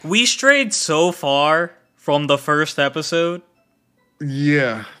We strayed so far from the first episode.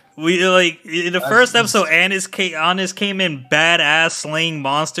 Yeah. We like in the first episode, That's, Anis came in badass slaying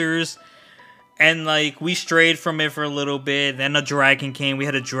monsters, and like we strayed from it for a little bit. Then a dragon came. We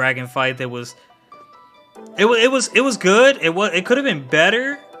had a dragon fight that was it was good. It could have been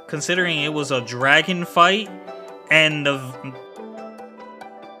better considering it was a dragon fight and the.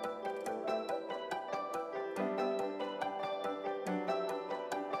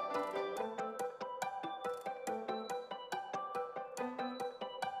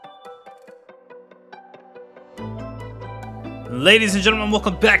 Ladies and gentlemen,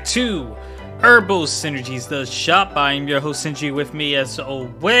 welcome back to Irbal Sinergy's The Shop. I am your host Sinji. With me as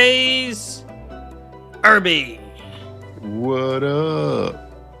always, Irby. what up?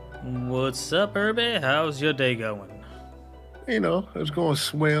 What's up, Irby? How's your day going? It's going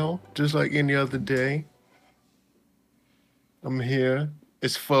swell, just like any other day. I'm here.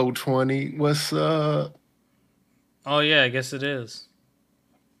 It's 420. What's up? Oh yeah, I guess it is.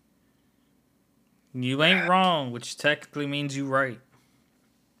 You ain't wrong, which technically means you right.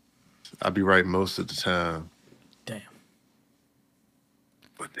 I'll be right most of the time, Damn.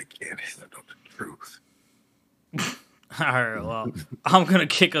 but they can't handle the truth. Alright, well, I'm gonna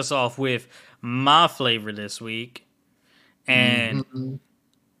kick us off with my flavor this week. And Mhm.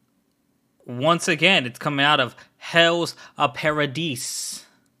 once again, it's coming out of Hell's a Paradise.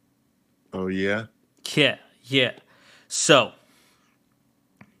 Oh, yeah? Yeah. So,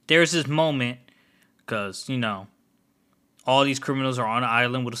 there's this moment, because, all these criminals are on an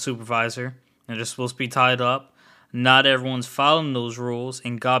island with a supervisor, and they're supposed to be tied up. Not everyone's following those rules,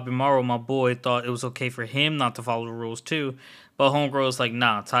 and Gabimaro, my boy, thought it was okay for him not to follow the rules too, but Homegirl was like,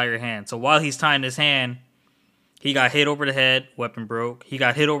 nah, tie your hand. So while he's tying his hand, he got hit over the head, weapon broke. He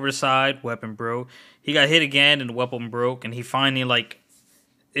got hit over the side, weapon broke. He got hit again, and the weapon broke, and he finally,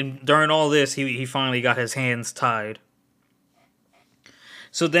 during all this, he finally got his hands tied.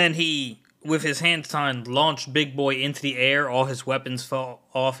 So then he, with his hands tied, launched Big Boy into the air. All his weapons fell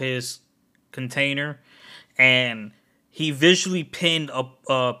off his container, and he visually pinpointed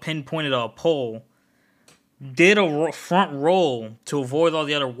a pole, did a front roll to avoid all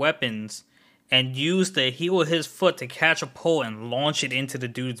the other weapons, and used the heel of his foot to catch a pole and launch it into the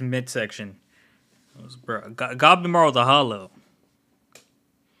dude's midsection. Gabimaro the Hollow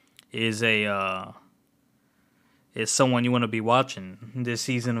is is someone you want to be watching this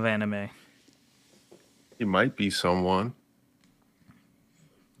season of anime. He might be someone.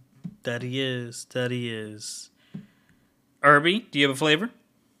 That he is. That he is. Irby, do you have a flavor?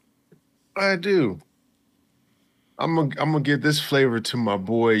 I do. I'm gonna give this flavor to my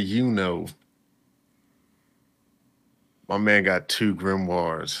boy, My man got two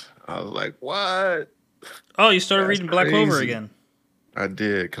grimoires. I was like, what? Oh, you started That's reading Black Clover crazy. again. I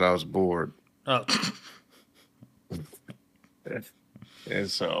did, because I was bored. Oh. And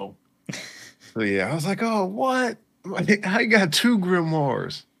so yeah, I was like, oh, what? I got two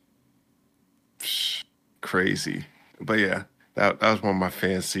grimoires. Psh, crazy. But yeah, that was one of my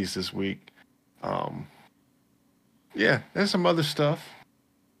fancies this week. Um, yeah, there's some other stuff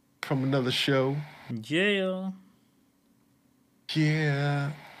from another show. Yeah.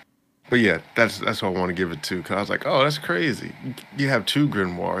 Yeah. But yeah, that's what I want to give it to, because I was like, oh, that's crazy. You have two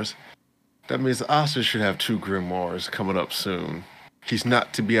grimoires. That means Asta should have two grimoires coming up soon. He's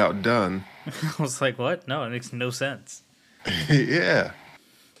not to be outdone. I was like, what? No, it makes no sense. Yeah.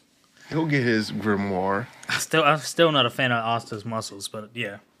 He'll get his grimoire. I'm still not a fan of Asta's muscles, but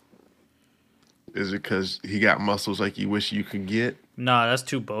yeah. Is it because he got muscles like you wish you could get? Nah, that's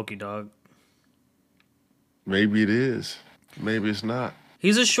too bulky, dog. Maybe it is. Maybe it's not.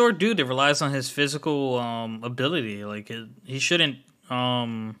 He's a short dude that relies on his physical ability. He shouldn't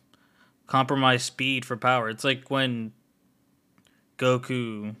compromise speed for power. It's like when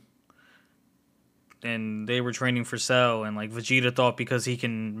Goku and they were training for Cell, and like Vegeta thought because he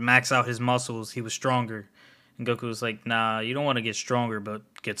can max out his muscles, he was stronger. And Goku was like, nah, you don't want to get stronger, but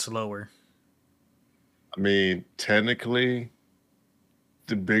get slower. I mean, technically,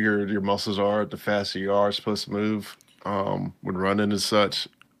 the bigger your muscles are, the faster you are supposed to move when running and such.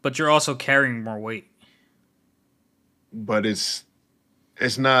 But you're also carrying more weight. But it's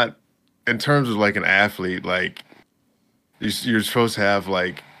not, in terms of like an athlete, like you're supposed to have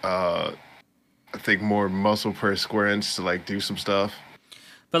like I think more muscle per square inch to like do some stuff.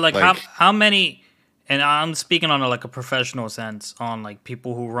 But like Like how many, and I'm speaking on like a professional sense on like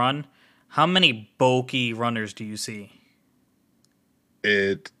people who run, how many bulky runners do you see?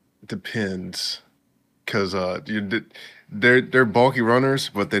 it depends, because they're bulky runners,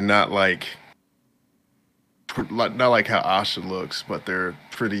 but they're not like like not like how Asha looks, but they're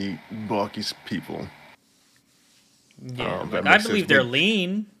pretty bulky people. Yeah, That like I makes sense. believe they're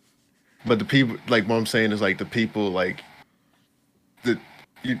lean. But the people, like what I'm saying is like the people like the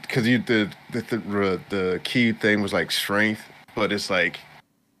because the key thing was like strength, but it's like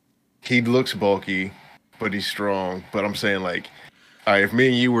he looks bulky, but he's strong. But I'm saying like, all right, if me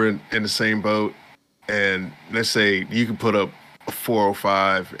and you were in the same boat, and let's say you could put up a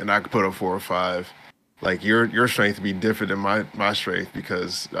 405 and I could put up 405, like your strength would be different than my strength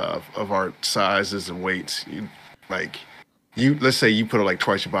because of our sizes and weights. Like you, let's say you put up like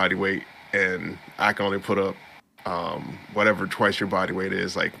twice your body weight, and I can only put up whatever twice your body weight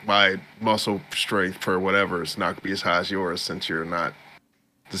is. Like my muscle strength per whatever is not gonna be as high as yours since you're not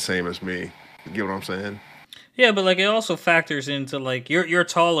the same as me. You get what I'm saying? Yeah, but like it also factors into like you're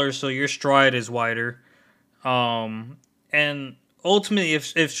taller, so your stride is wider. And ultimately,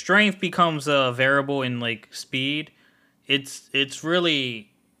 if strength becomes a variable in like speed, it's really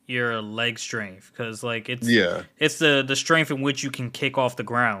your leg strength because like Yeah, it's the strength in which you can kick off the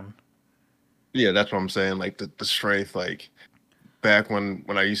ground. yeah, that's what I'm saying. Like the strength, like back when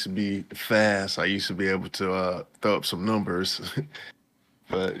I used to be fast, I used to be able to throw up some numbers.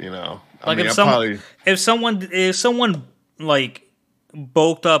 But I Like mean, I probably if someone like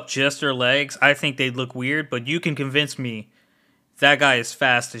bulked up just their legs, I think they'd look weird. But you can convince me that guy is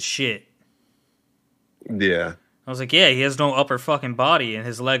fast as shit. yeah, I was like, yeah, he has no upper fucking body and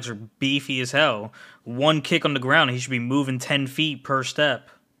his legs are beefy as hell. One kick on the ground, he should be moving 10 feet per step.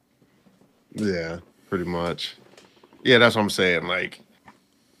 yeah, pretty much. Yeah, that's what I'm saying. Like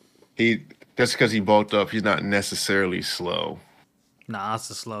he just because he bulked up, he's not necessarily slow. Nah, that's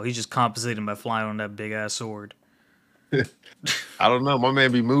the slow. He's just compensating by flying on that big ass sword. I don't know. My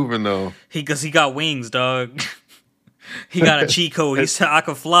man be moving though. Because he got wings, dog. He got a cheat code. He said I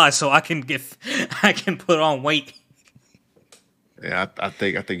can fly, so I can put on weight. Yeah, I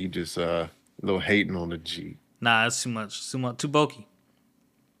think you just a little hating on the G. Nah, that's too much. Too much. Too bulky.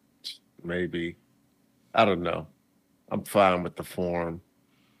 Maybe. I don't know. I'm fine with the form.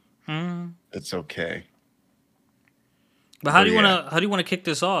 Hmm. It's okay. But But yeah. how do you wanna kick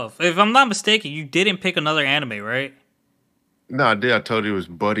this off? If I'm not mistaken, you didn't pick another anime, right? No, I did. I told you it was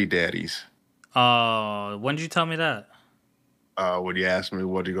Buddy Daddies. When did you tell me that? When you asked me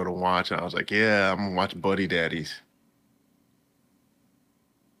what you gonna watch, I was like, yeah, I'm gonna watch Buddy Daddies.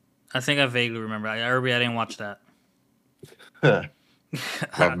 I think I vaguely remember. I didn't watch that.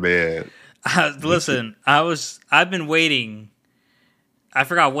 My man. Listen, I've been waiting. I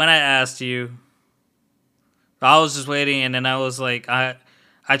forgot when I asked you. I was just waiting, and then I was like, I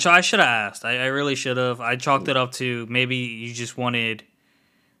should have asked. I really should have. I chalked it up to maybe you just wanted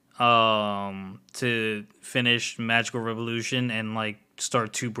to finish Magical Revolution and like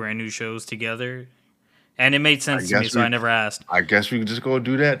start two brand new shows together, and it made I sense to me, guess so I we never asked. I guess we can just go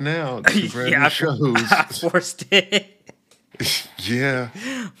do that now. Two brand Yeah, new I shows. forced it. Yeah.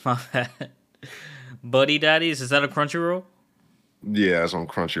 My bad. Buddy Daddies, is that a Crunchyroll? Yeah, it's on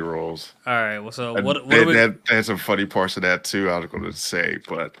Crunchy Rolls. All right. Well, so And what are we? that had some funny parts of that too. I was going to say,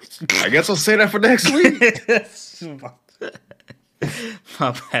 but I guess I'll say that for next week.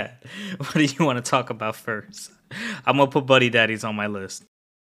 My bad. What do you want to talk about first? I'm gonna put Buddy Daddies on my list.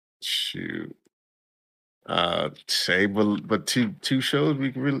 Shoot. Say, but two shows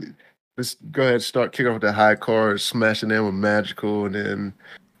we can really let's go ahead and start kick off with the high card, smashing in with Magical, and then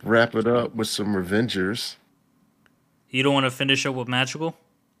wrap it up with some Revengers. You don't want to finish up with Magical?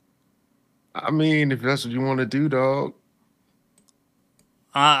 I mean, if that's what you want to do, dog.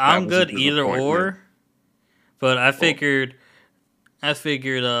 That I'm was a good either disappointment. or, but Well, I figured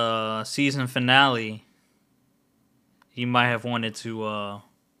season finale. You might have wanted to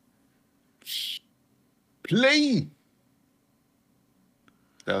play.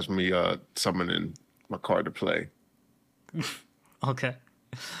 That was me summoning my card to play. okay.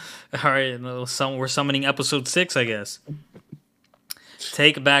 All right, no, we're summoning episode 6, I guess.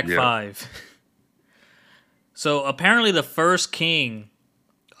 Take back Yeah. 5. So apparently, the first king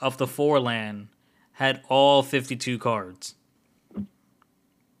of the Four Land had all 52 cards.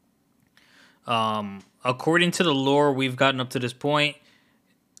 According to the lore we've gotten up to this point,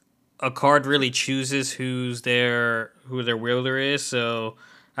 a card really chooses who their wielder is. So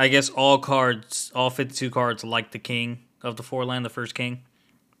I guess all 52 cards, like the king of the Four Land, the first king.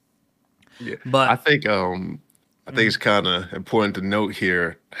 Yeah. I But think I think it's kind of important to note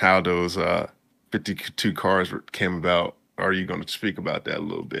here how those 52 cards came about. Are you going to speak about that a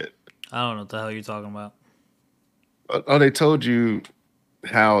little bit? I don't know what the hell you're talking about. Oh, they told you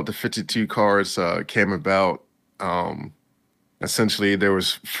how the 52 cards came about. Um, essentially there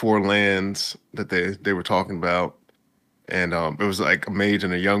was four lands that they were talking about, and it was like a mage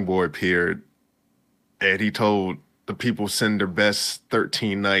and a young boy appeared, and he told the people send their best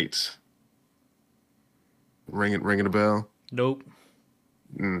 13 knights. Ringing a bell. Nope.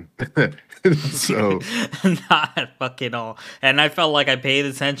 Mm. So Not fucking all. And I felt like I paid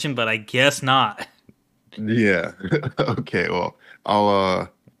attention, but I guess not. yeah. Okay, well,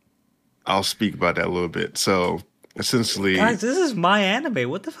 I'll speak about that a little bit. So essentially, Guys, this is my anime.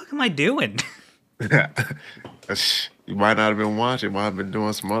 What the fuck am I doing? you might not have been watching, might have been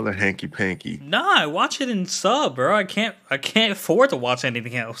doing some other hanky panky. Nah, I watch it in sub, bro. I can't afford to watch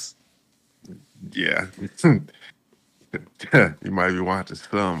anything else. Yeah. You might be watching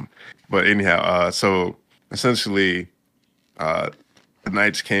some. But anyhow, so essentially the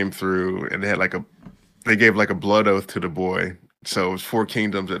knights came through and they gave like a blood oath to the boy. So it was four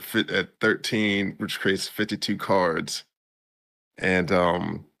kingdoms at 13, which creates 52 cards. And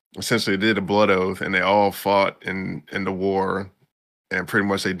essentially they did a blood oath and they all fought in the war, and pretty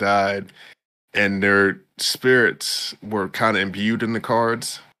much they died. And their spirits were kind of imbued in the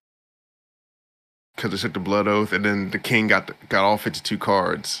cards because they took the blood oath, and then the king got all 52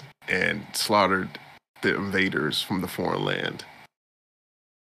 cards and slaughtered the invaders from the foreign land.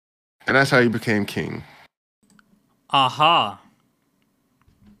 And that's how he became king. Aha.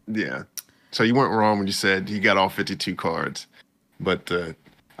 Yeah. So you weren't wrong when you said he got all 52 cards. But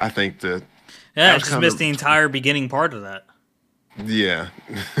I think Yeah, I just missed the entire beginning part of that. Yeah,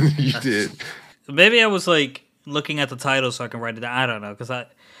 you did. Maybe I was like looking at the title so I can write it down. I don't know, because I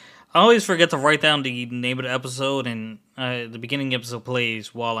always forget to write down the name of the episode, and the beginning episode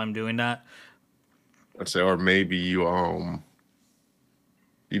plays while I'm doing that. I'd say, or maybe you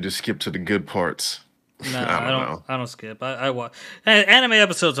just skip to the good parts. No, I don't skip. I watch. Anime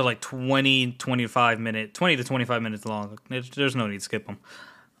episodes are like 20 to 25 minutes long. There's no need to skip them.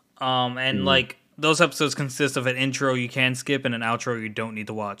 And like those episodes consist of an intro you can skip and an outro you don't need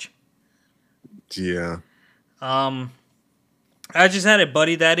to watch. Yeah. I just added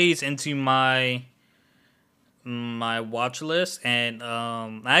Buddy Daddies into my watch list, and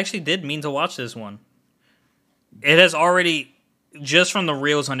I actually did mean to watch this one. It has already, just from the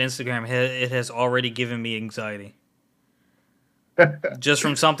reels on Instagram, it has already given me anxiety. Just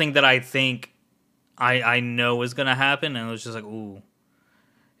from something that I think I know is gonna happen, and it was just like, ooh.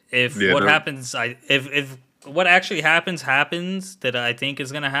 If what actually happens that I think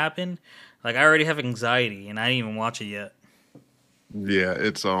is gonna happen, like I already have anxiety and I didn't even watch it yet. Yeah,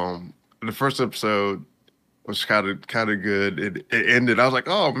 it's the first episode was kind of good. It ended. I was like,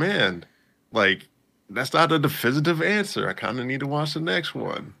 oh man, like that's not a definitive answer. I kind of need to watch the next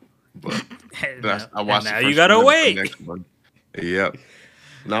one. But I watched. Now you gotta wait. The next one. Yep.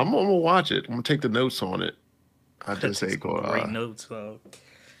 Now I'm gonna watch it. I'm gonna take the notes on it. I just say go. Great notes, though.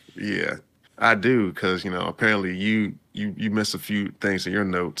 Yeah, I do, because apparently you missed a few things in your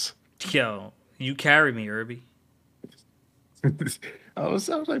notes. Yo, you carry me, Irby. I was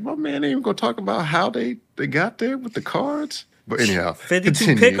like, my man ain't even gonna talk about how they got there with the cards. But anyhow, 52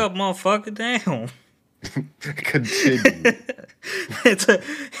 continue. pickup, motherfucker. Damn. Continue.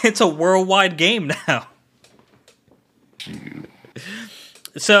 It's a worldwide game now. Dude.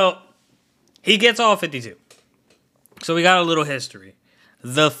 So he gets all 52. So we got a little history.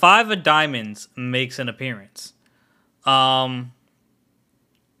 The Five of Diamonds makes an appearance. Now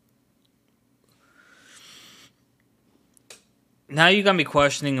you got me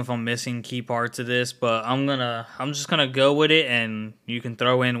questioning if I'm missing key parts of this, but I'm just gonna go with it, and you can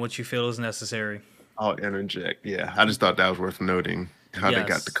throw in what you feel is necessary. I'll interject. Yeah, I just thought that was worth noting how they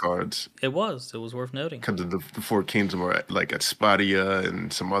got the cards. It was worth noting because the four kingdoms were like at Spadia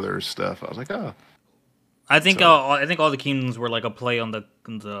and some other stuff. I was like, oh. I think all the kingdoms were like a play on the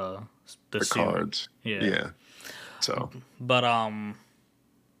cards. Yeah. So, but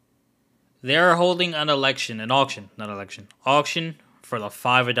they're holding an auction for the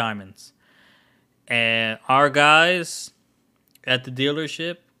Five of Diamonds, and our guys at the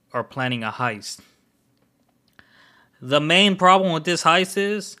dealership are planning a heist. The main problem with this heist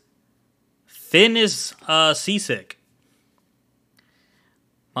is Finn is seasick.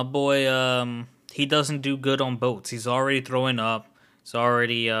 My boy, he doesn't do good on boats. He's already throwing up. It's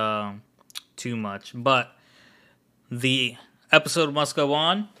already too much. But the episode must go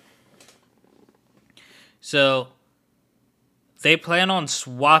on. So they plan on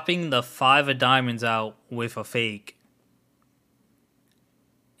swapping the Five of Diamonds out with a fake.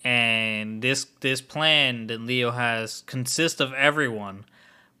 And this plan that Leo has consists of everyone.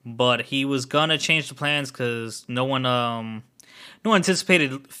 But he was gonna change the plans because no one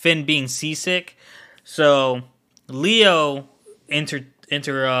anticipated Finn being seasick. So Leo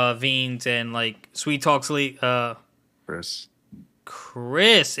intervenes and like sweet talks Chris.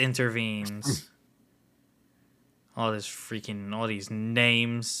 Chris intervenes. All these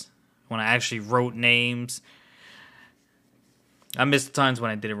names. When I actually wrote names. I missed the times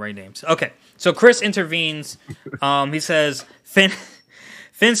when I didn't write names. Okay, so Chris intervenes. He says, Finn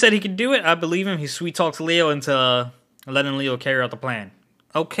said he could do it. I believe him. He sweet talks Leo into letting Leo carry out the plan.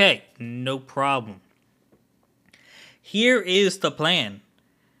 Okay, no problem. Here is the plan.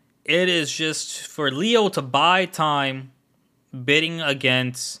 It is just for Leo to buy time bidding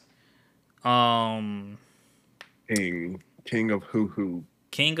against King of Hoo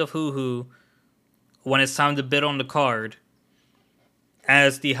Hoo when it's time to bid on the card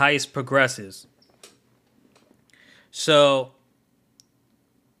as the heist progresses. So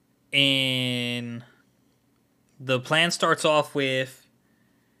the plan starts off with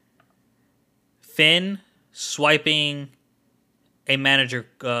Finn swiping a manager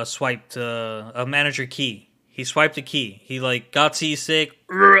key. He swiped a key. He got seasick,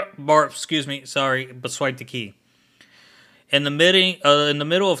 but swiped the key. In the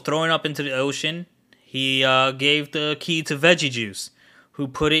middle of throwing up into the ocean, he gave the key to Veggie Juice, who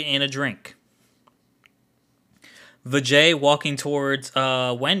put it in a drink. Vijay, walking towards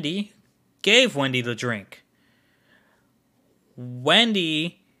Wendy, gave Wendy the drink.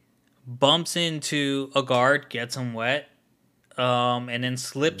 Wendy bumps into a guard, gets him wet, and then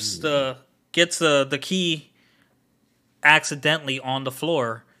gets the key accidentally on the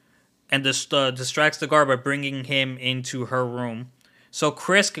floor, and distracts the guard by bringing him into her room, so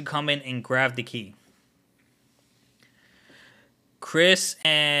Chris could come in and grab the key. Chris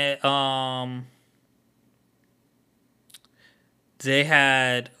and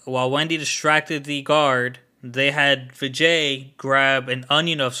while Wendy distracted the guard, they had Vijay grab an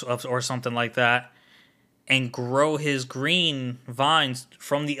onion or something like that and grow his green vines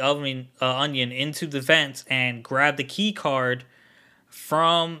from the onion into the vents and grab the key card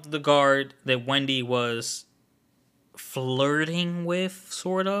from the guard that Wendy was flirting with,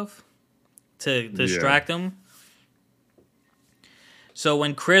 sort of, to distract him. So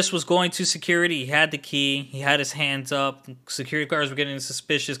when Chris was going to security, he had the key. He had his hands up. Security guards were getting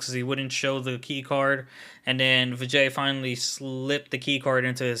suspicious because he wouldn't show the key card. And then Vijay finally slipped the key card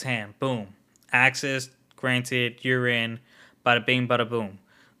into his hand. Boom. Access granted. You're in. Bada bing, bada boom.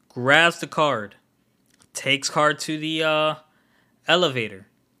 Grabs the card. Takes card to the elevator.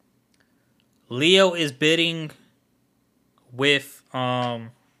 Leo is bidding with... I'm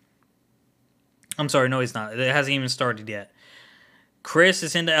sorry, no he's not. It hasn't even started yet. Chris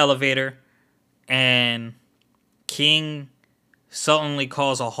is in the elevator, and King suddenly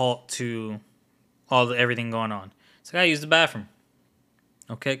calls a halt to everything going on. So I gotta use the bathroom.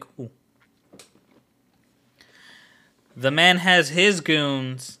 Okay, cool. The man has his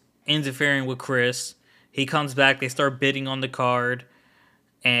goons interfering with Chris. He comes back, they start bidding on the card,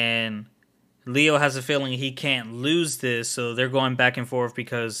 and Leo has a feeling he can't lose this, so they're going back and forth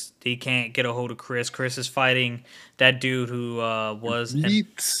because he can't get a hold of Chris. Chris is fighting that dude who was...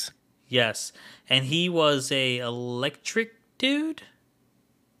 Yes. And he was a electric dude?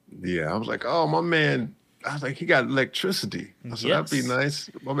 Yeah, I was like, oh, my man, I was like, he got electricity. I said, that'd be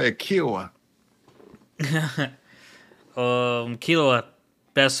nice. My man, Kiowa. Kilo,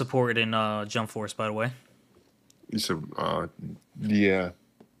 best support in Jump Force, by the way. You said, yeah.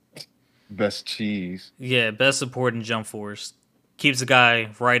 Best cheese. Yeah, best support in Jump Force. Keeps the guy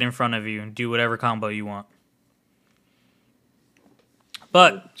right in front of you and do whatever combo you want.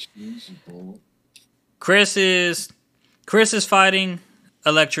 But Chris is fighting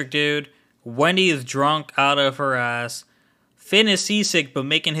Electric Dude. Wendy is drunk out of her ass. Finn is seasick but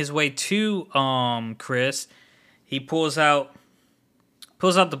making his way to Chris. He pulls out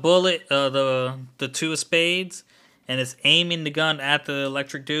the bullet, the two of spades, and is aiming the gun at the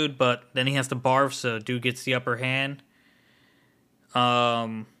Electric Dude, but then he has to barf, so dude gets the upper hand.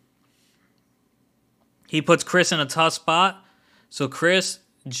 He puts Chris in a tough spot, so Chris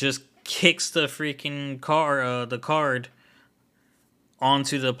just kicks the freaking card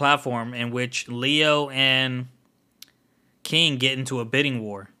onto the platform, in which Leo and King get into a bidding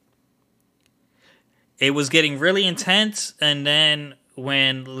war. It was getting really intense, and then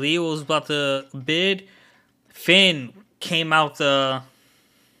when Leo was about to bid, Finn came out the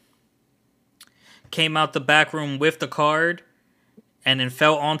back room with the card, and then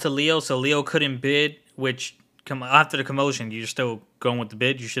fell onto Leo, so Leo couldn't bid. Which after the commotion, you're still going with the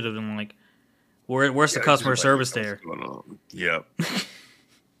bid. You should have been like, "Where's the customer service there?" Yep.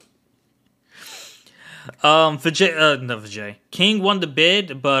 Vijay, King won the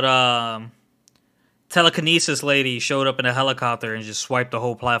bid, but telekinesis lady showed up in a helicopter and just swiped the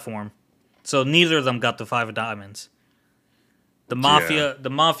whole platform. So neither of them got the 5 diamonds. Yeah. The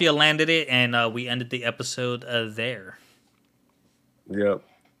mafia landed it, and we ended the episode there. Yep.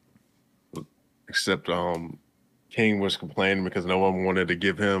 Except King was complaining because no one wanted to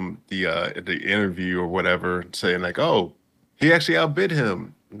give him the interview or whatever, saying like, "Oh, he actually outbid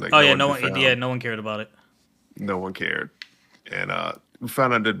him." Like Oh no yeah, one no could one. Yeah, found, no one cared about it. no one cared, and we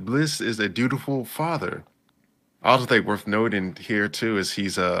found out that Bliss is a dutiful father. Also, think worth noting here too is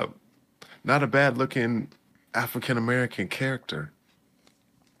he's not a bad looking African American character.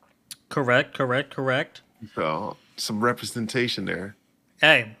 Correct. Correct. Correct. So some representation there.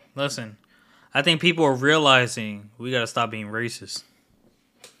 Hey, listen. I think people are realizing we gotta stop being racist.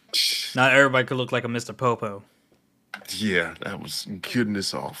 Not everybody could look like a Mr. Popo. Yeah, that was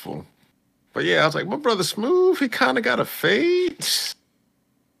goodness awful. But yeah, I was like, my brother Smooth, he kind of got a fade.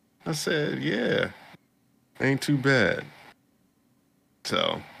 I said, yeah, ain't too bad.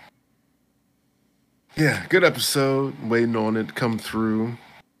 So, yeah, good episode. Waiting on it to come through.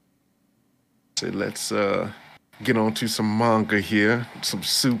 So let's get on to some manga here, some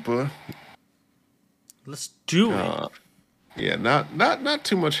super. Let's do it. Yeah, not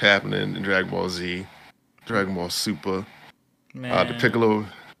too much happening in Dragon Ball Z, Dragon Ball Super. The Man. Piccolo,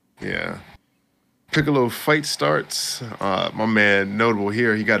 yeah. Piccolo fight starts. My man, notable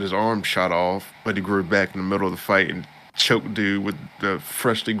here, he got his arm shot off, but he grew back in the middle of the fight and choked dude with the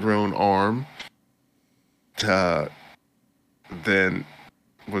freshly grown arm. Uh, then,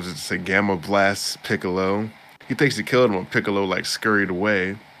 what does it say? Gamma blasts Piccolo. He thinks he killed him, and Piccolo like scurried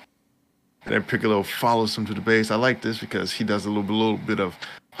away. And then Piccolo follows him to the base. I like this because he does a little bit of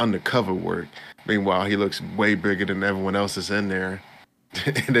undercover work. Meanwhile, he looks way bigger than everyone else that's in there,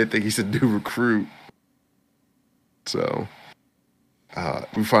 and they think he's a new recruit. So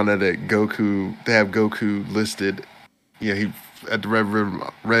we find out that they have Goku listed. Yeah, he at the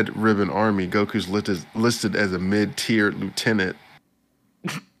Red Ribbon Army. Goku's listed as a mid-tiered lieutenant,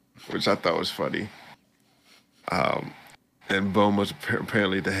 which I thought was funny. And Bulma's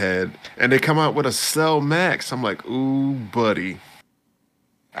apparently the head, and they come out with a Cell Max. I'm like, ooh, buddy.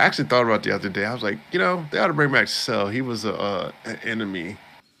 I actually thought about it the other day. I was like, they ought to bring back Cell. He was an enemy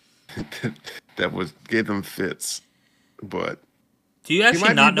that gave them fits, but. Do you He actually might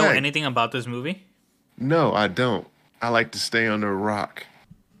be not know back. anything about this movie? No, I don't. I like to stay under a rock.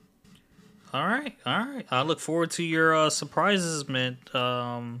 All right. I look forward to your surprises,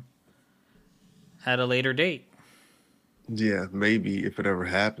 at a later date. Yeah, maybe if it ever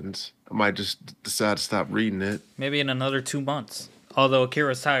happens. I might just decide to stop reading it. Maybe in another 2 months. Although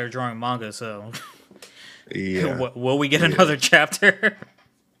Akira's tired drawing manga, so Yeah. will we get another chapter?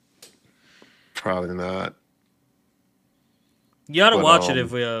 Probably not. You ought to But, watch it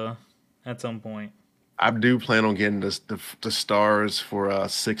if we at some point. I do plan on getting the stars for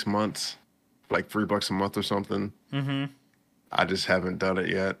 6 months, like $3 a month or something. Mm-hmm. I just haven't done it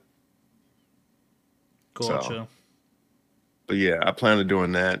yet. Gotcha. But yeah, I plan on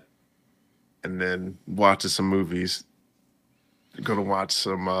doing that, and then watching some movies. Gonna watch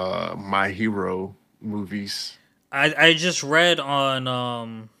some My Hero movies. I just read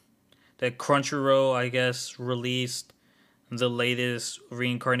on that Crunchyroll, I guess, released the latest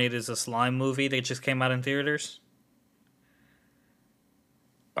Reincarnated as a Slime movie that just came out in theaters.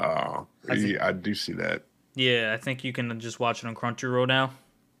 Yeah, I do see that. Yeah, I think you can just watch it on Crunchyroll now.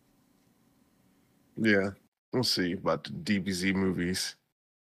 Yeah, we'll see about the DBZ movies.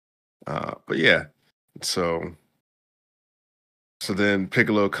 But yeah, so then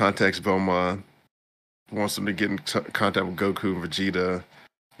Piccolo contacts Bulma, wants him to get in contact with Goku and Vegeta,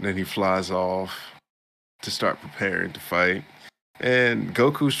 and then he flies off to start preparing to fight. And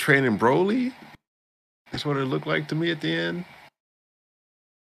Goku's training Broly. That's what it looked like to me at the end.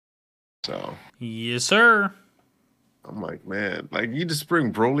 So Yes, sir. I'm like, man, like you just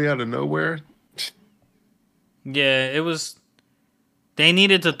bring Broly out of nowhere. Yeah, it was. They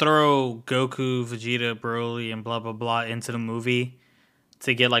needed to throw Goku, Vegeta, Broly, and blah blah blah into the movie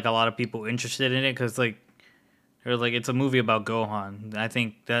to get like a lot of people interested in it because like they're like it's a movie about Gohan. I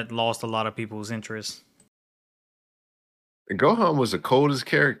think that lost a lot of people's interest. And Gohan was the coldest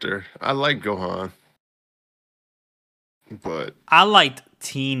character. I like Gohan, but I liked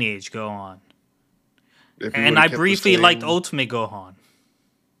Teenage Gohan, if he and would've I kept the briefly liked same- Ultimate Gohan.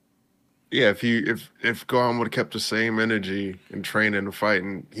 Yeah, if Gohan would have kept the same energy and training and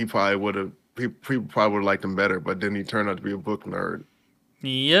fighting, he probably would have. He probably would have liked him better. But then he turned out to be a book nerd.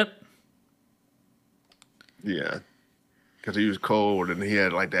 Yep. Yeah, because he was cold and he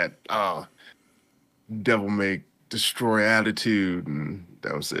had like that devil may destroy attitude, and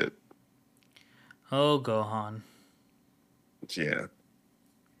that was it. Oh, Gohan. Yeah.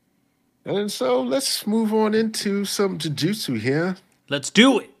 And so let's move on into some jujutsu here. Let's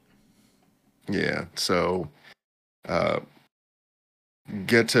do it. Yeah. So uh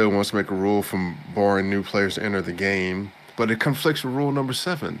Geto wants to make a rule from barring new players to enter the game, but it conflicts with rule number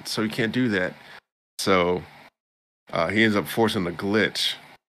 7, so he can't do that. So he ends up forcing a glitch.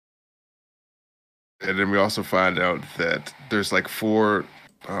 And then we also find out that there's like 4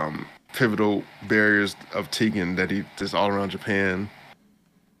 pivotal barriers of Tegan that he does all around Japan.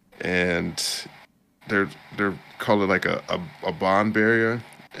 And they're called it like a bond barrier.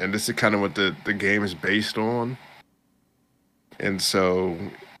 And this is kind of what the game is based on. And so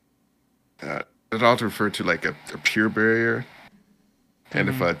it's also referred to like a pure barrier. And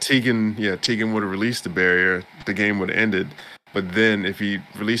if Tegan would have released the barrier, the game would have ended. But then if he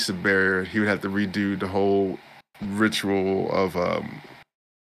released the barrier, he would have to redo the whole ritual of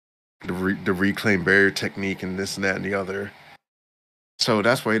the reclaim barrier technique and this and that and the other. So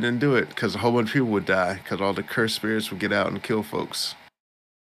that's why he didn't do it, because a whole bunch of people would die, because all the cursed spirits would get out and kill folks.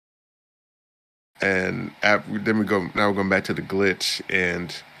 And then we're going back to the glitch,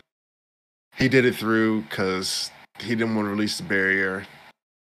 and he did it through because he didn't want to release the barrier.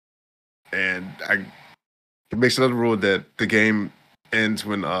 And it makes another rule that the game ends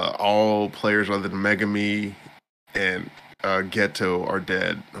when all players other than Megami and Geto are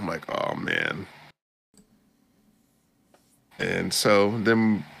dead. I'm like, oh man. And so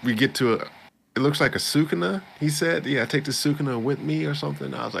then we get to it looks like a Sukuna. He said, yeah, take the Sukuna with me or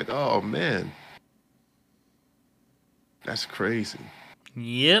something. I was like, oh man. That's crazy.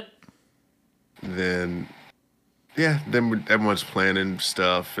 Yep. Then everyone's planning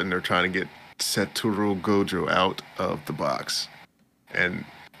stuff and they're trying to get Satoru Gojo out of the box. And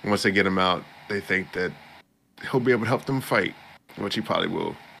once they get him out, they think that he'll be able to help them fight, which he probably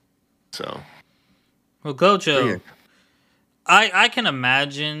will. So, well, Gojo, I can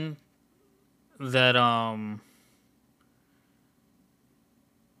imagine that.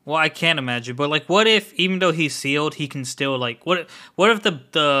 Well, I can't imagine, but like, what if even though he's sealed, he can still like what if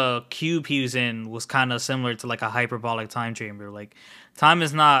the cube he was in was kind of similar to like a hyperbolic time chamber? Like, time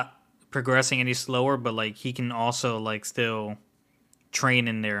is not progressing any slower, but like he can also like still train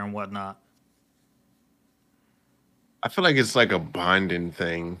in there and whatnot. I feel like it's like a binding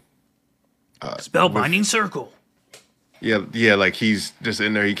thing. Spell binding circle. Yeah, like he's just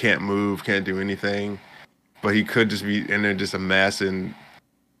in there. He can't move, can't do anything, but he could just be in there, just amassing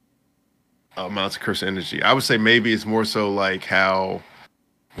amounts of cursed energy. I would say maybe it's more so like how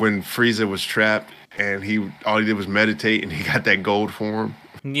when Frieza was trapped and all he did was meditate and he got that gold form.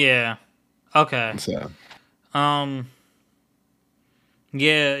 Yeah. Okay. So. Yeah,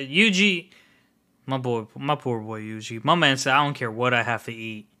 Yuji, my poor boy Yuji. My man said, I don't care what I have to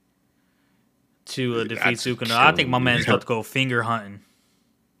eat to defeat Sukuna. I think my man's about to go finger hunting.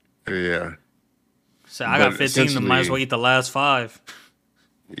 Yeah. So I got 15, then might as well eat the last 5.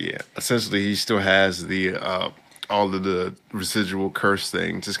 Yeah, essentially he still has the all of the residual curse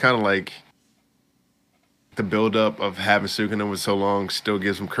things. It's kind of like the buildup of having Sukuna with so long still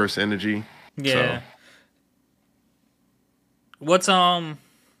gives him curse energy. Yeah. So. What's I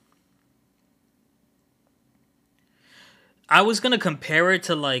was gonna compare it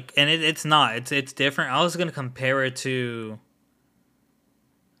to like, and it's not. It's different. I was gonna compare it to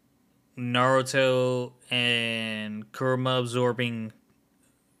Naruto and Kurama absorbing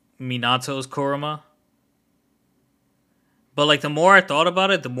Minato's Kurama. But like the more I thought about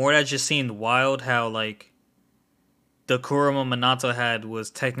it, the more that just seemed wild how like the Kurama Minato had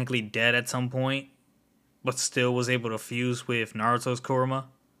was technically dead at some point, but still was able to fuse with Naruto's Kurama.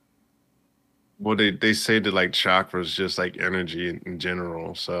 Well, they say that like chakra is just like energy in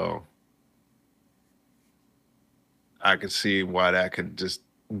general, so I could see why that could just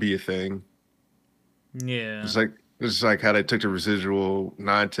be a thing. Yeah. It's like how they took the residual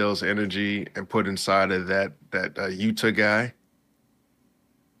Nine Tails energy and put inside of that Yuta guy.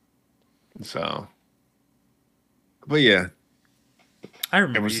 So, but yeah, I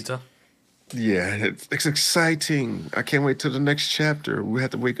remember Yuta. Yeah, it's exciting. I can't wait till the next chapter. We have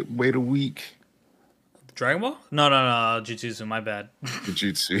to wait a week. Dragon Ball? No, Jujutsu, my bad.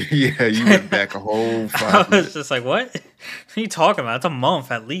 Jujutsu. Yeah, you went back a whole 5 minutes. I was just like, what? What are you talking about? It's a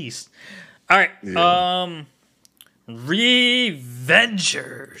month at least. All right. Yeah. Revengers.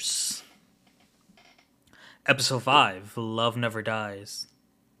 Episode 5, Love Never Dies.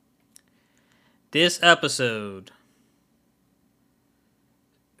 This episode,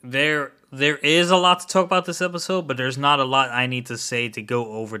 there is a lot to talk about this episode, but there's not a lot I need to say to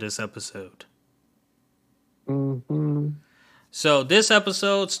go over this episode. Mm-hmm. So this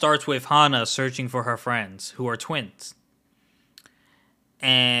episode starts with Hana searching for her friends who are twins,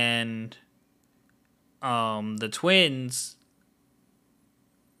 and the twins,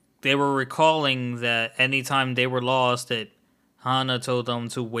 they were recalling that anytime they were lost, that Hana told them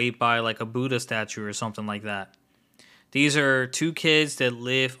to wait by like a Buddha statue or something like that. These are two kids that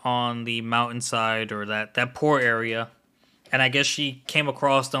live on the mountainside or that poor area. And I guess she came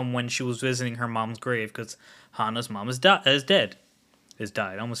across them when she was visiting her mom's grave because Hana's mom is dead. Is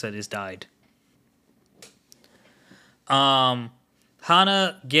died. I almost said is died. Hana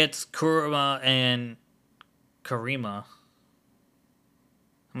gets Kurama and Karima.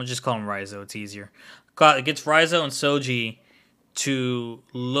 I'm gonna just call him Raizo. It's easier. It gets Raizo and Soji to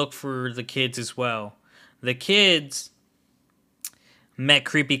look for the kids as well. The kids met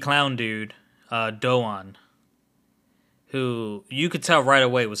creepy clown dude, Doan, who you could tell right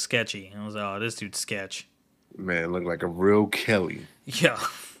away was sketchy. I was like, oh, this dude's sketch. Man, looked like a real Kelly. Yeah.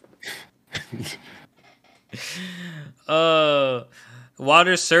 While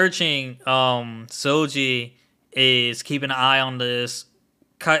they're searching, Soji is keeping an eye on this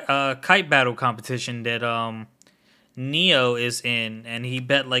kite battle competition that Neo is in, and he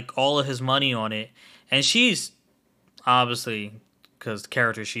bet like all of his money on it. And she's obviously, because the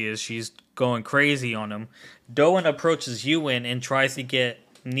character she is, she's going crazy on him. Doan approaches Ewan and tries to get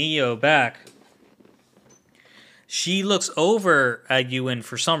Neo back. She looks over at Ewan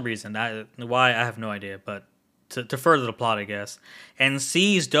for some reason. Why, I have no idea, but to further the plot, I guess. And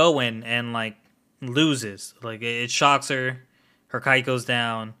sees Doan and, like, loses. Like, it shocks her. Her kite goes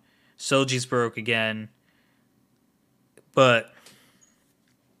down. Soji's broke again. But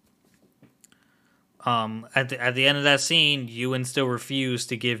at the end of that scene, Ewan still refused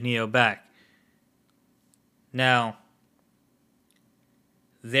to give Neo back. Now,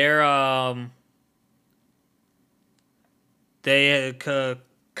 they're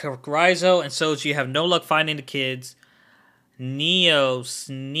Raizo and Soji have no luck finding the kids. Neo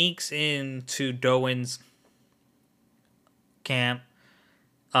sneaks into Doan's camp.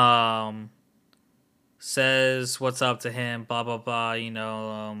 Says what's up to him. Blah blah blah. You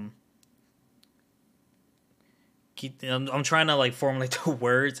know. I'm trying to like formulate the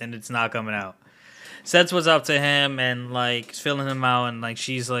words and it's not coming out. Says what's up to him and like filling him out and like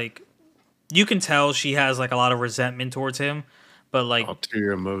she's like, you can tell she has like a lot of resentment towards him, but like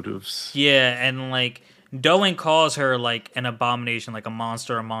ulterior motives. Yeah, and like Doan calls her like an abomination, like a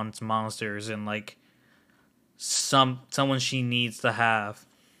monster amongst monsters, and like someone she needs to have.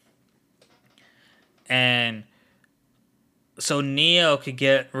 And so Neo could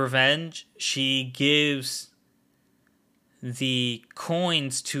get revenge. She gives the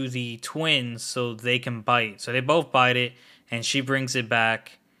coins to the twins so they can bite. So they both bite it, and she brings it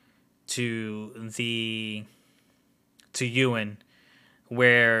back to Ewan,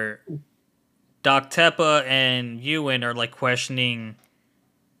 where Doc Teppa and Ewan are like questioning,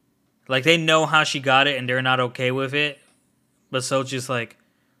 like they know how she got it and they're not okay with it. But Soji's like,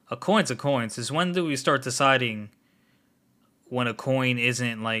 a coin's a coin. Since when do we start deciding when a coin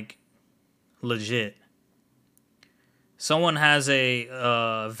isn't like legit? Someone has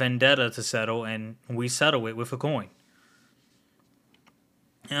a vendetta to settle, and we settle it with a coin.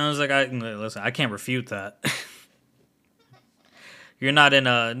 And I was like, listen, I can't refute that. You're not in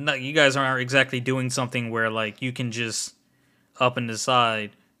you guys aren't exactly doing something where like you can just up and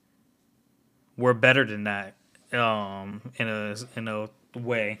decide we're better than that, in a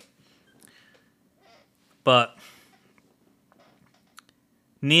way. But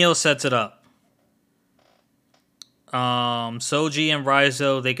Neo sets it up. Soji and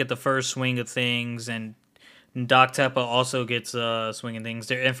Raizo, they get the first swing of things, and Doc Teppa also gets a swing of things.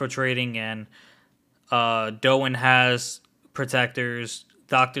 They're infiltrating, and Doan has protectors.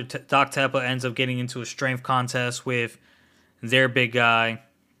 Doc Teppa ends up getting into a strength contest with their big guy.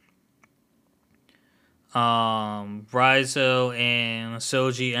 Raizo and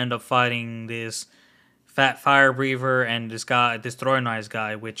Soji end up fighting this fat fire breather and this throwing knives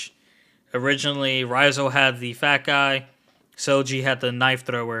guy, which originally Raizo had the fat guy, Soji had the knife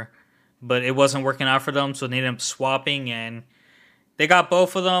thrower, but it wasn't working out for them, so they ended up swapping, and they got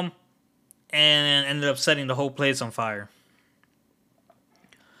both of them and ended up setting the whole place on fire.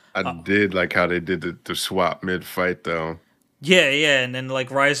 I did like how they did the swap mid-fight, though. Yeah, and then like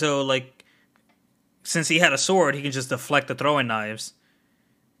Raizo, like, since he had a sword, he can just deflect the throwing knives.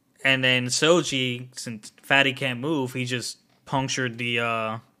 And then Soji, since Fatty can't move, he just punctured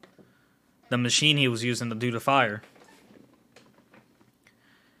the machine he was using to do the fire.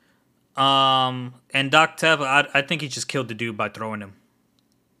 And Doc Teppa, I think he just killed the dude by throwing him.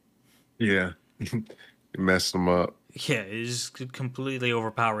 Yeah. He messed him up. Yeah, it just completely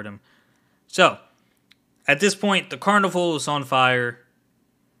overpowered him. So, at this point, the carnival is on fire.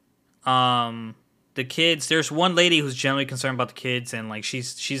 Um, the kids. There's one lady who's generally concerned about the kids, and like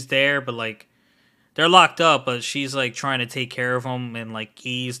she's there, but like they're locked up, but she's like trying to take care of them and like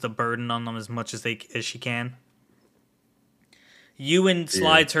ease the burden on them as much as she can. Ewan Yeah.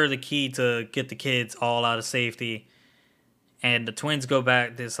 slides her the key to get the kids all out of safety, and the twins go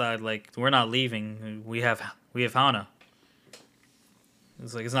back. Decide like we're not leaving. We have Hana.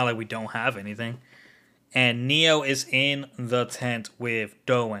 It's like it's not like we don't have anything. And Neo is in the tent with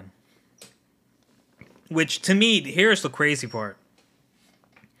Doan. Which to me, here's the crazy part.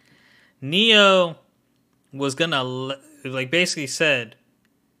 Neo was gonna like basically said,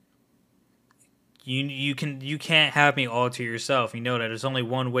 you can't have me all to yourself. You know that there's only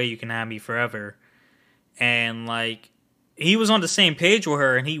one way you can have me forever. And like he was on the same page with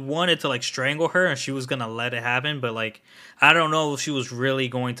her, and he wanted to like strangle her, and she was gonna let it happen. But like I don't know if she was really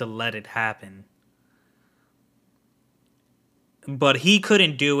going to let it happen. But he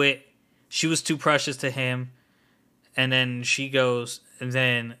couldn't do it. She was too precious to him. And then she goes, and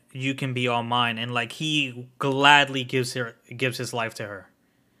then you can be all mine. And like he gladly gives his life to her.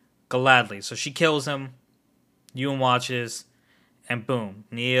 Gladly. So she kills him. Ewan watches, and boom,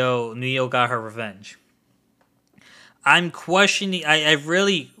 Neo got her revenge. I'm questioning. I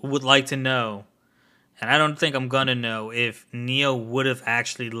really would like to know, and I don't think I'm gonna know if Neo would have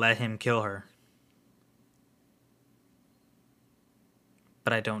actually let him kill her.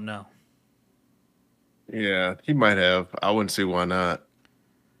 But I don't know. Yeah, he might have. I wouldn't see why not.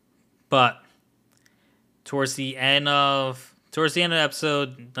 But towards the end of the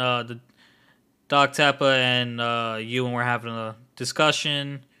episode, the Doc Tappa and Ewan were having a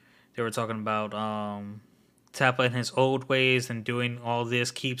discussion. They were talking about Tappa and his old ways, and doing all this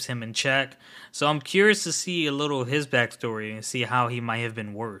keeps him in check. So I'm curious to see a little of his backstory and see how he might have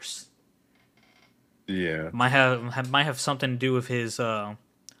been worse. Yeah. Might have something to do with his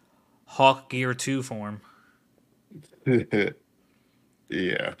Hawk Gear 2 form.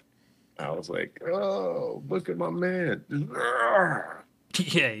 Yeah. I was like, oh, look at my man.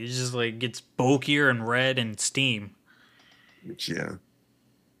 Yeah, he just like gets bulkier and red and steam. Yeah.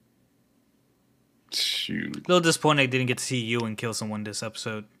 Shoot. A little disappointed I didn't get to see Ewan kill someone this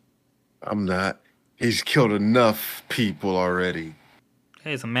episode. I'm not. He's killed enough people already.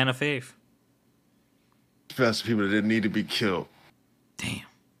 Hey, he's a man of faith. Especially people that didn't need to be killed. Damn.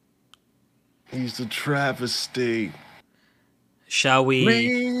 He's a travesty. Shall we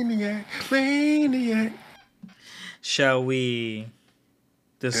Maniac. shall we And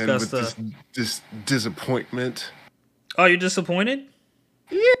discuss with the this disappointment. Oh, you're disappointed?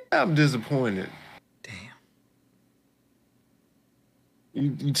 Yeah, I'm disappointed. Damn.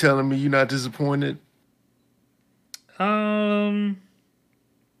 You telling me you're not disappointed? Um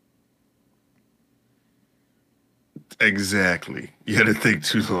Exactly. You had to think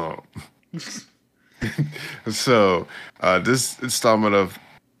too long. So, this installment of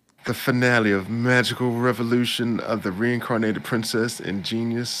the finale of Magical Revolution of the Reincarnated Princess and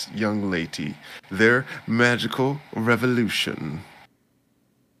Genius Young Lady. Their magical revolution.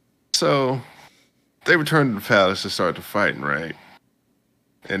 So, they return to the palace to start the fighting, right?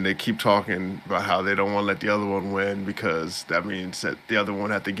 And they keep talking about how they don't want to let the other one win because that means that the other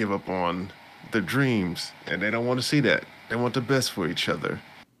one have to give up on their dreams. And they don't want to see that. They want the best for each other.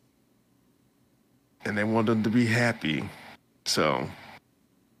 And they want them to be happy. So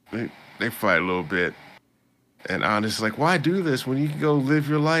they fight a little bit. And Anna's like, why do this when you can go live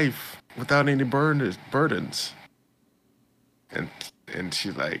your life without any burdens? And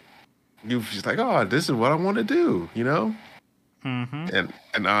she's like, oh, this is what I want to do, you know? Mm-hmm.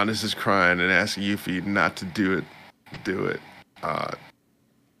 And Honest is crying and asking Yuffie not to do it.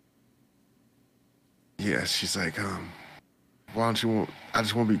 Yeah, she's like, why don't you I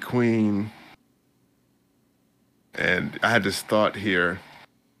just want to be queen. And I had this thought here,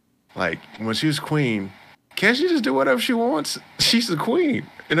 like, when she was queen, can't she just do whatever she wants? She's the queen.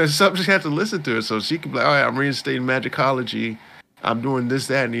 And her subjects have to listen to her, so she can be like, all right, I'm reinstating magicology. I'm doing this,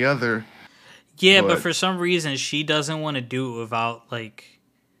 that, and the other. Yeah, but for some reason she doesn't want to do it without like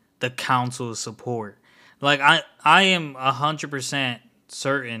the council's support. Like I am 100%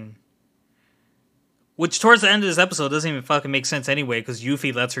 certain. Which towards the end of this episode doesn't even fucking make sense anyway, because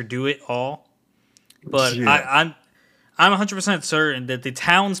Yuffie lets her do it all. But Yeah. I'm 100% certain that the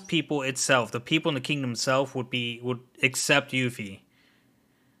townspeople itself, the people in the kingdom itself, would accept Yuffie.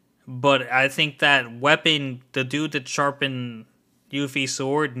 But I think that weapon, the dude that sharpened Yuffie's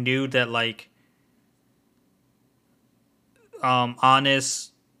sword, knew that like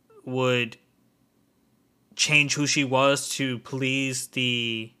Honest would change who she was to please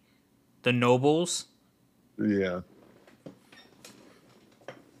the nobles. Yeah.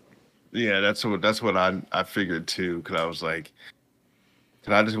 Yeah, that's what I figured too. Because I was like,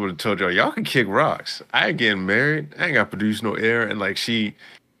 cause I just would have told y'all can kick rocks. I ain't getting married. I ain't got to produce no heir. And like she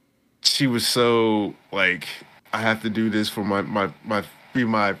was so like, I have to do this for my be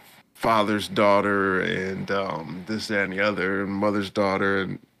my father's daughter and this that and the other and mother's daughter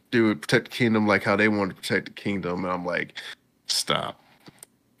and do it protect the kingdom like how they want to protect the kingdom. And I'm like, stop.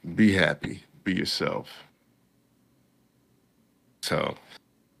 Be happy. Be yourself. So,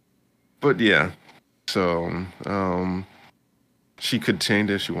 but yeah. So, she could change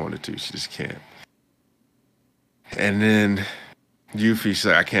if she wanted to. She just can't. And then Yuffie's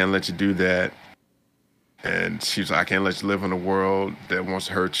like, I can't let you do that. And she's like, I can't let you live in a world that wants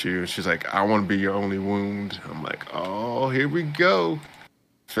to hurt you. She's like, I want to be your only wound. I'm like, oh, here we go.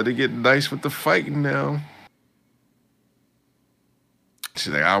 Finna get nice with the fighting now.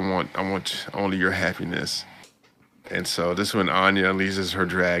 She's like, I want only your happiness. And so this is when Anya unleashes her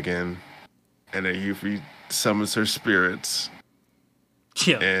dragon, and then Yuffie summons her spirits.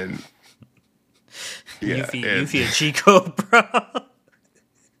 Yeah. And yeah, Yuffie a Chico, bro.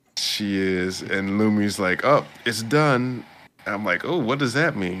 She is, and Lumi's like, "Oh, it's done." I'm like, "Oh, what does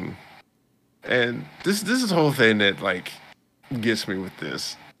that mean?" And this is the whole thing that like gets me with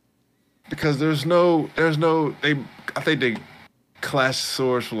this because there's no they I think they clashed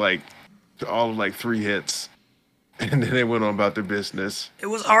swords for like all of like 3 hits, and then they went on about their business. It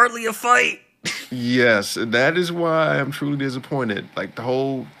was hardly a fight. Yes, and that is why I'm truly disappointed. Like the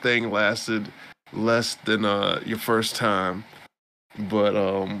whole thing lasted less than your first time. But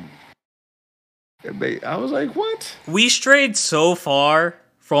I was like, what? We strayed so far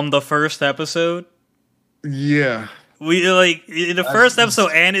from the first episode. Yeah. We like in the first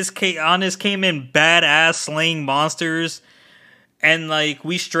episode, Annis came in badass slaying monsters, and like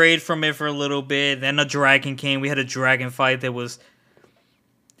we strayed from it for a little bit. Then a dragon came. We had a dragon fight that was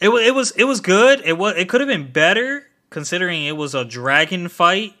it was good. It could have been better considering it was a dragon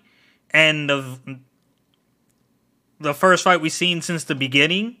fight and the first fight we've seen since the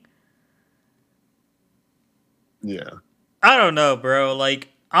beginning. Yeah. I don't know, bro. Like,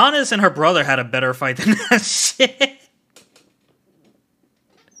 Annis and her brother had a better fight than that shit.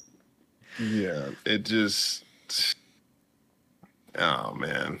 Yeah. It just. Oh,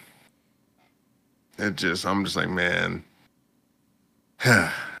 man. I'm just like, man.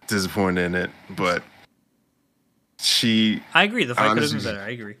 Disappointed in it. But I agree. The fight could have been better. I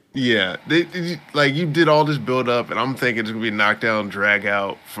agree. Yeah. Like, you did all this build up, and I'm thinking it's going to be knocked down, drag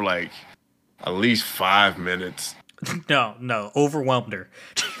out for like at least 5 minutes. No. Overwhelmed her.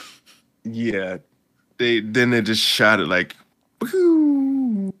 Yeah. They just shot it like,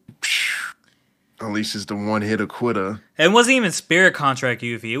 whoo, unleashes the one hit quitter. It wasn't even spirit contract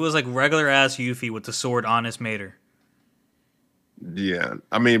Yuffie. It was like regular ass Yuffie with the sword Annis made her. Yeah.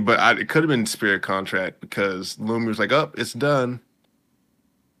 I mean, but it could have been spirit contract because Lumi was like, oh, it's done.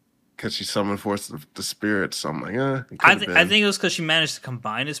 Because she summoned forth the spirits. So I'm like, I think it was because she managed to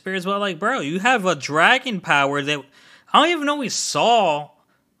combine the spirits. Well, like, bro, you have a dragon power that I don't even know we saw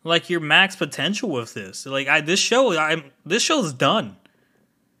like your max potential with this. Like, this show's done.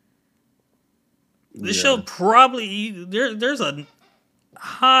 This show probably there's a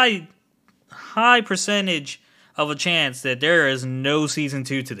high percentage of a chance that there is no season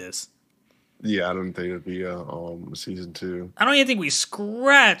 2 to this. Yeah, I don't think it'd be a season 2. I don't even think we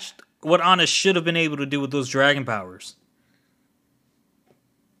scratched what Anna should have been able to do with those dragon powers.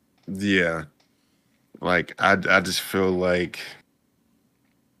 Yeah. Like, I just feel like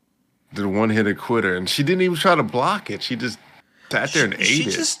the one hit quitter, and she didn't even try to block it. She just sat there and ate it. She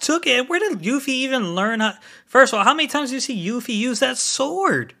just took it. Where did Yuffie even learn how? First of all, how many times do you see Yuffie use that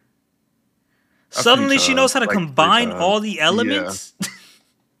sword? Suddenly she knows how to combine all the elements. Yeah.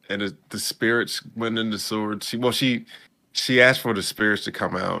 And the spirits went in the sword. She asked for the spirits to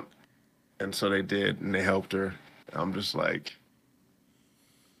come out, and so they did, and they helped her. I'm like,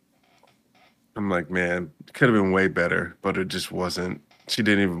 man, it could have been way better, but it just wasn't. She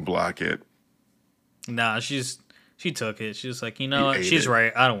didn't even block it. Nah, she took it. She was like, you know what? She's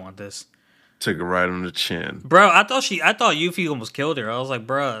right. I don't want this. Took it right on the chin. Bro, I thought Yuffie almost killed her. I was like,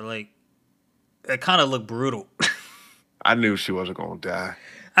 bro, like, it kind of looked brutal. I knew she wasn't going to die.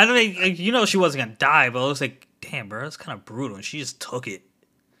 I don't think, she wasn't going to die, but I was like, damn, bro, that's kind of brutal. And she just took it.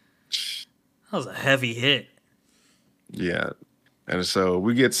 That was a heavy hit. Yeah. And so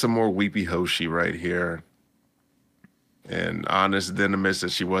we get some more weepy Hoshi right here. And Honest then admits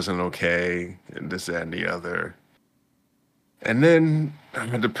that she wasn't okay, and this, that, and the other. And then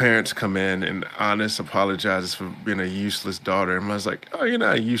the parents come in, and Honest apologizes for being a useless daughter. And I was like, "Oh, you're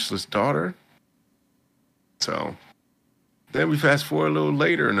not a useless daughter." So then we fast forward a little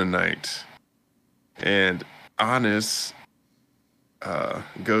later in the night, and Honest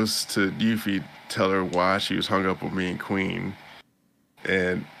goes to Yuffie, tell her why she was hung up with me and Queen.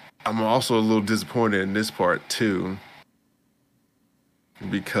 And I'm also a little disappointed in this part too,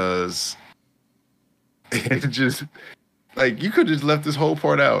 because it just like you could have just left this whole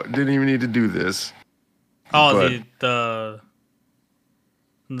part out. Didn't even need to do this. Oh, But the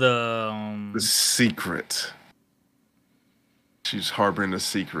the secret. She's harboring a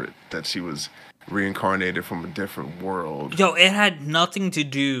secret that she was reincarnated from a different world yo, it had nothing to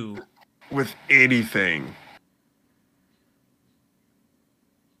do. with anything.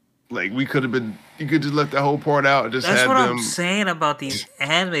 Like we could have been, you could just left that whole part out and just That's had what I'm them. saying about these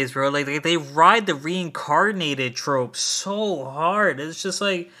animes, bro. Like they ride the reincarnated trope so hard. It's just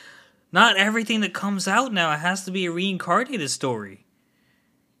like not everything that comes out now has to be a reincarnated story.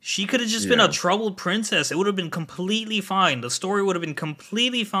 She could have just been a Yeah, troubled princess. It would have been completely fine. The story would have been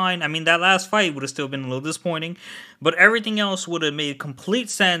completely fine. I mean, that last fight would have still been a little disappointing, but everything else would have made complete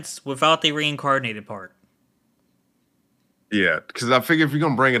sense without the reincarnated part. yeah. Because I figure if you're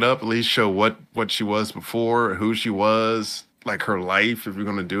gonna bring it up, at least show what she was before, who she was, like her life. If you're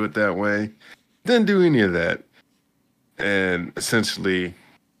gonna do it that way, didn't do any of that. And essentially,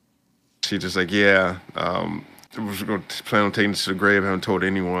 she just like, yeah, was going to plan on taking this to the grave. Haven't told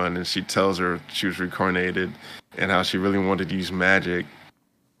anyone, and she tells her she was reincarnated and how she really wanted to use magic.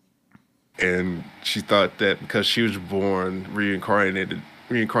 And she thought that because she was born reincarnated,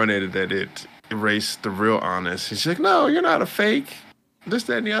 that it erased the real Honest. And she's like, no, you're not a fake. This,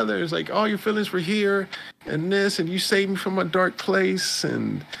 that, and the other. It's like all your feelings were here, and this, and you saved me from a dark place,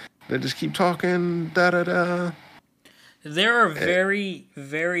 and they just keep talking, da da da. There are Eh, very,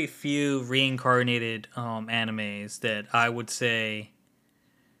 very few reincarnated animes that I would say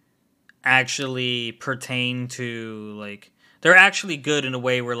actually pertain to like they're actually good in a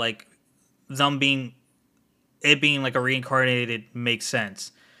way where like them being it being like a reincarnated makes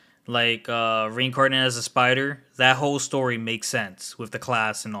sense. Like reincarnated as a spider, that whole story makes sense with the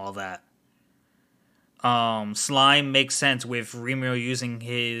class and all that. Slime makes sense with Rimuro using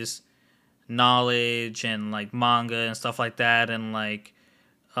his knowledge and like manga and stuff like that, and like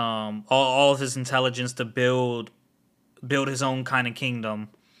all of his intelligence to build his own kind of kingdom.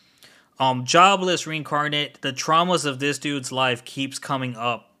 Jobless reincarnate, the traumas of this dude's life keeps coming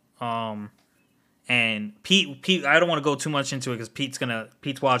up. And Pete, I don't want to go too much into it because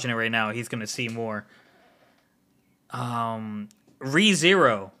Pete's watching it right now. He's gonna see more.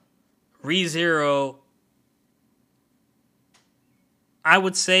 ReZero, ReZero, I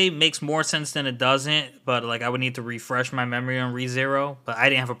would say makes more sense than it doesn't, but like I would need to refresh my memory on ReZero. But I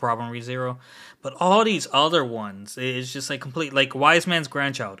didn't have a problem with ReZero. But all these other ones, it's just like complete like Wise Man's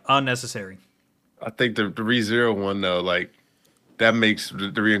Grandchild, unnecessary. I think the ReZero one though, like that makes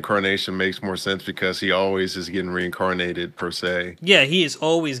the reincarnation makes more sense because he always is getting reincarnated per se. Yeah, he is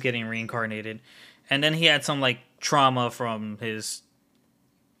always getting reincarnated, and then he had some like trauma from his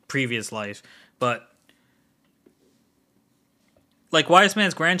previous life. But like Wise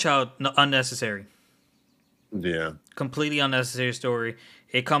Man's Grandchild, unnecessary, Yeah, completely unnecessary story.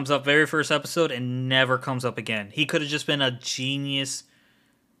 It comes up very first episode and never comes up again. He could have just been a genius,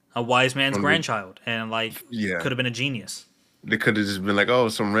 a wise man's from the grandchild, and like yeah, could have been a genius. they could have just been like, oh,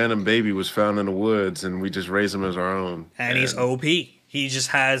 some random baby was found in the woods, and we just raised him as our own. And he's And OP. He just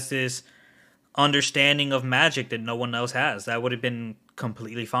has this understanding of magic that no one else has. That would have been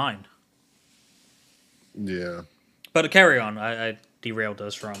completely fine. yeah, But to carry on, I derailed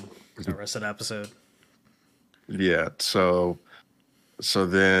us from the rest of the episode. yeah. So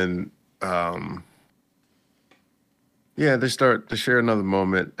then, um, yeah, they start to share another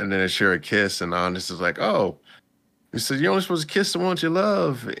moment, and then they share a kiss, and Honest is like, oh, he said you're only supposed to kiss the ones you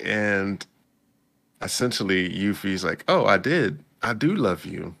love, and essentially Yuffie's like, oh, I do love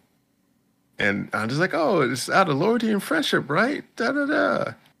you. And I'm just like, oh, it's out of loyalty and friendship, right? Da da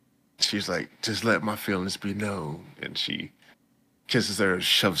da. She's like, just let my feelings be known. And she kisses her and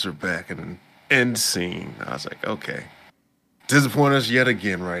shoves her back in an end scene. I was like, okay. Disappoint us yet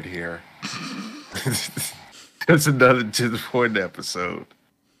again right here. That's another disappointing episode.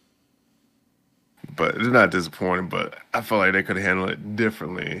 But it's not disappointing, but I felt like they could have handled it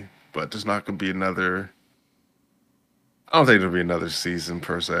differently. But there's not gonna be another I don't think there'll be another season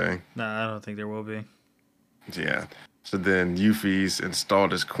per se. Nah, I don't think there will be. Yeah. So then Yuffie's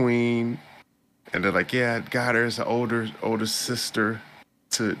installed as queen, and they're like, "Yeah, got her as an older sister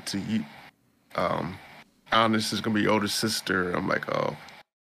to you, um Honest is gonna be your older sister. I'm like, oh,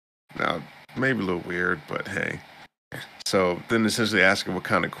 now maybe a little weird, but hey. So then essentially asking what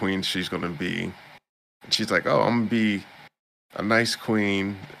kind of queen she's gonna be. She's like, oh, I'm gonna be a nice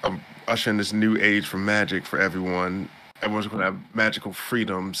queen. I'm ushering this new age for magic for everyone. Everyone's gonna have magical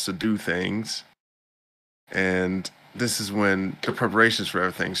freedoms to do things. And this is when the preparations for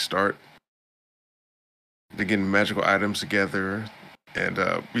everything start. They're getting magical items together. And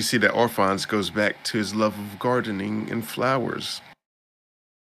we see that Orphans goes back to his love of gardening and flowers.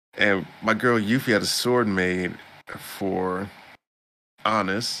 And my girl Yuffie had a sword made for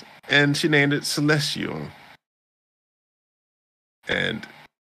Honest, and she named it Celestial. And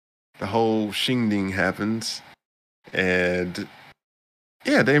the whole shindig happens. And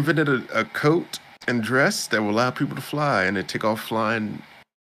yeah, they invented a coat and dress that will allow people to fly, and they take off flying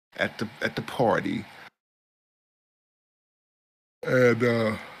at the party.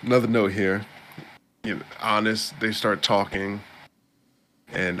 And another note here, Honest, they start talking,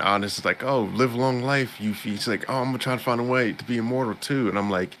 and Honest is like, "Oh, live a long life, Yuffie." She's like, "Oh, I'm gonna try to find a way to be immortal too." And I'm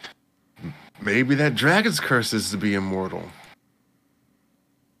like, maybe that dragon's curse is to be immortal.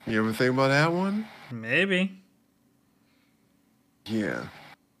 You ever think about that one? Maybe. Yeah.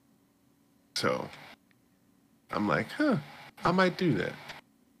 So I'm like, huh, I might do that.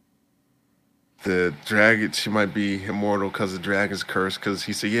 The dragon, she might be immortal because the dragon's curse. Because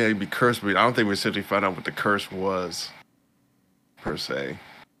he said, yeah, he'd be cursed, but I don't think we essentially found out what the curse was, per se.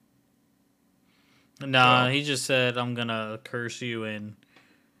 Nah, So, he just said, I'm gonna curse you, and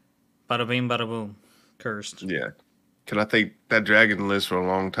bada bing, bada boom. Cursed. yeah. Because I think that dragon lives for a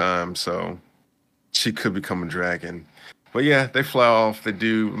long time, so she could become a dragon. But yeah, they fly off. They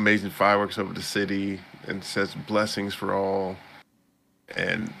do amazing fireworks over the city and says blessings for all.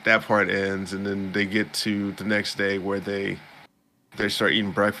 And that part ends, and then they get to the next day where they start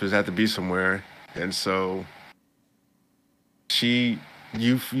eating breakfast. They have to be somewhere, and so Yuffie,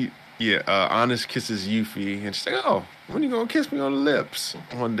 yeah, Honest kisses Yuffie, and she's like, "Oh, when you gonna kiss me on the lips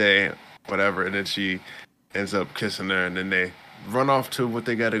one day, whatever?" And then she ends up kissing her, and then they run off to what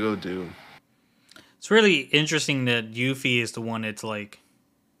they got to go do. It's really interesting that Yuffie is the one that's like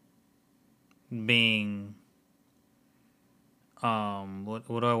being what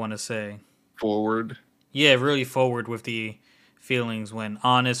do I want to say? Forward, Yeah, really forward with the feelings when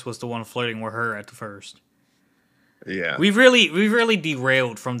Honest was the one flirting with her at the first. yeah, We really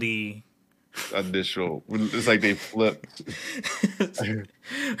derailed from the initial. It's like they flipped.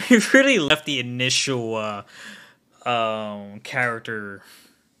 we really left the initial character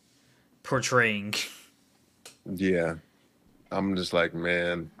portraying. Yeah, I'm just like,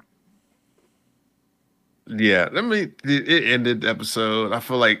 man. Yeah, I mean, it ended the episode. I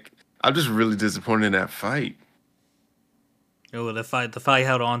feel like I'm just really disappointed in that fight. Oh, the fight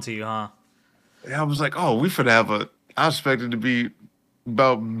held on to you, huh? Yeah, I was like, oh, we should have a. I expected to be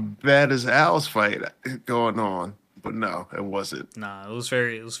about bad as Al's fight going on, but no, it wasn't. Nah, it was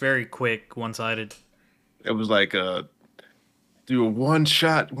very quick, one sided. It was like do a one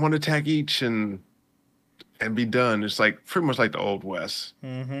shot, one attack each, and be done. It's like pretty much like the old West.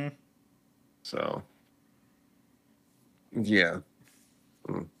 Mm-hmm. So yeah,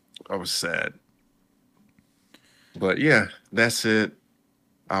 I was sad, but yeah, that's it.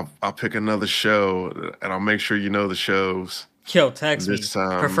 I'll pick another show, and I'll make sure you know the shows Yo, text me. this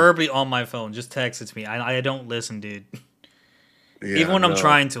Preferably on my phone. Just text it to me. I don't listen, dude. Even Yeah, when I'm no,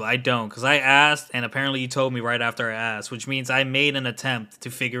 trying to, I don't. Because I asked, and apparently you told me right after I asked, which means I made an attempt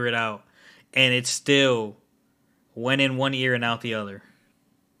to figure it out. And it still went in one ear and out the other.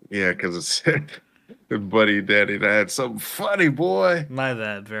 yeah, because it's buddy daddy that had something funny, boy. My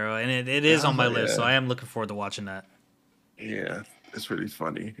bad, Vero. And it is I on was my like, list, so yeah, I am looking forward to watching that. yeah, it's really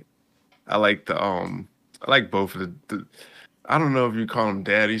funny. I like I like both of the I don't know if you call them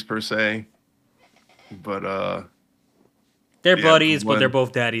daddies per se, but They're yeah, the buddies, but they're one,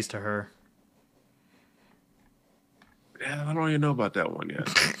 both daddies to her. yeah, I don't even know about that one yet.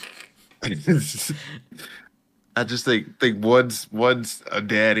 I just think one's a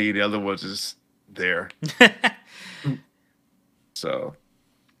daddy, the other one's just there. So,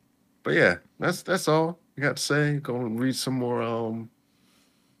 but yeah, that's all I got to say. Go and read some more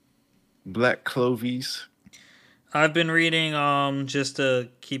Black Clovies. I've been reading just to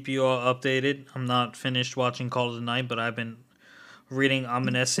keep you all updated. I'm not finished watching Call of the Night, but I've been reading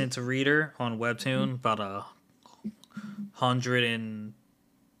Omniscient Reader on Webtoon, about 100 and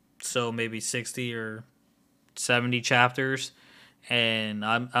so maybe 60 or 70 chapters, and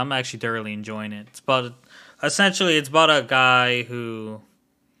I'm actually thoroughly enjoying it. It's about a guy who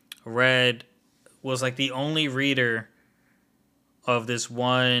read was like the only reader of this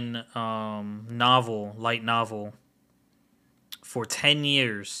one novel, light novel, for 10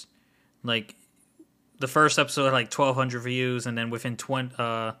 years. Like, the first episode had like 1,200 views, and then within 20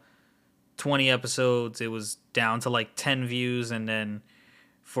 episodes, it was down to like 10 views, and then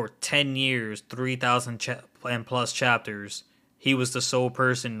for 10 years, 3,000 and plus chapters, he was the sole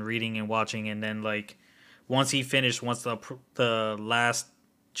person reading and watching. And then, like, once the last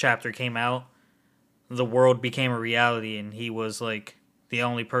chapter came out, the world became a reality, and he was like the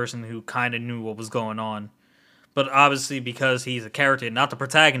only person who kind of knew what was going on. But obviously, because he's a character, not the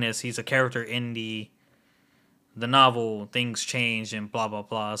protagonist, he's a character in the novel, things change and blah blah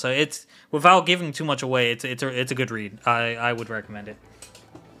blah. So it's, without giving too much away, it's a good read. I would recommend it.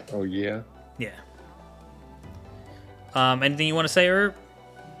 Oh yeah. Yeah. Anything you want to say, Herb?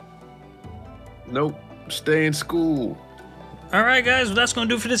 Nope. Stay in school. All right, guys. Well, that's going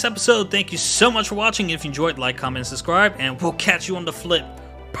to do it for this episode. Thank you so much for watching. If you enjoyed, like, comment, and subscribe, and we'll catch you on the flip.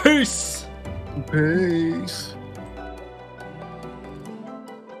 Peace. Peace.